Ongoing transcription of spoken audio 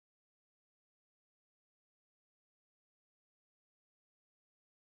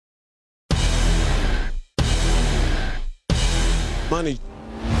Money.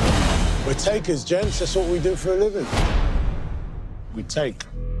 We're takers, gents. That's what we do for a living. We take.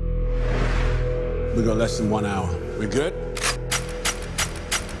 We got less than 1 hour. We good?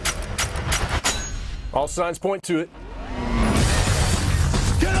 All signs point to it.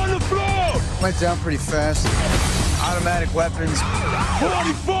 Get on the floor! Went down pretty fast. Automatic weapons.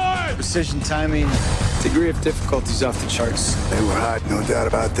 45! Precision timing. Degree of difficulty's off the charts. They were hot, no doubt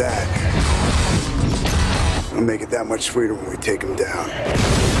about that. We'll make it that much sweeter when we take them down.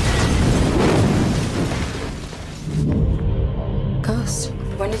 Ghost,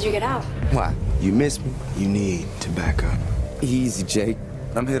 when did you get out? Why? You miss me? You need to back up. Easy, Jake.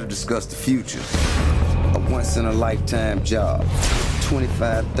 I'm here to discuss the future. A once-in-a-lifetime job.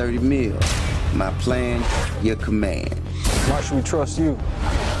 25, 30 mil. My plan, your command. Why should we trust you?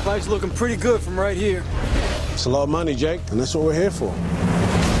 Life's looking pretty good from right here. It's a lot of money, Jake, and that's what we're here for.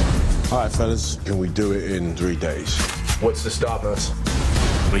 All right, fellas, can we do it in 3 days? What's to stop us?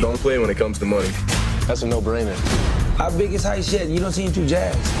 We don't play when it comes to money. That's a no-brainer. Our biggest heist yet, you don't seem too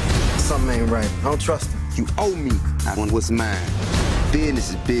jazzed. Something ain't right. I don't trust him. You owe me. I want what's mine.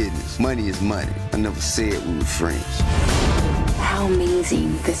 Business is business. Money is money. I never said we were friends. How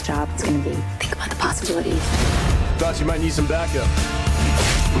amazing this job is going to be. Think about the possibilities. Thought you might need some backup.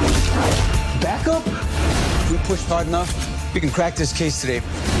 Backup? If we push hard enough, we can crack this case today.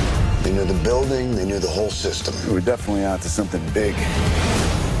 They knew the building, they knew the whole system. We're definitely out to something big.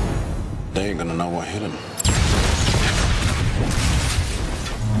 They ain't gonna know what hit them.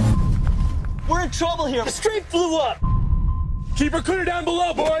 We're in trouble here. The street blew up. Keep her clear down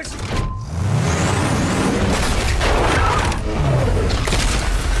below, boys!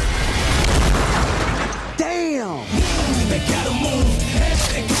 Damn! They gotta move.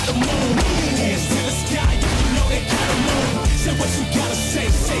 They gotta move. Hands to the sky. You know they gotta move. Say what you gotta say.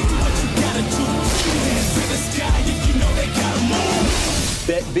 Say what you gotta do. Hands to the sky. You know they gotta move.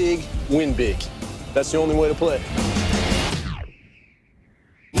 Bet big, win big. That's the only way to play.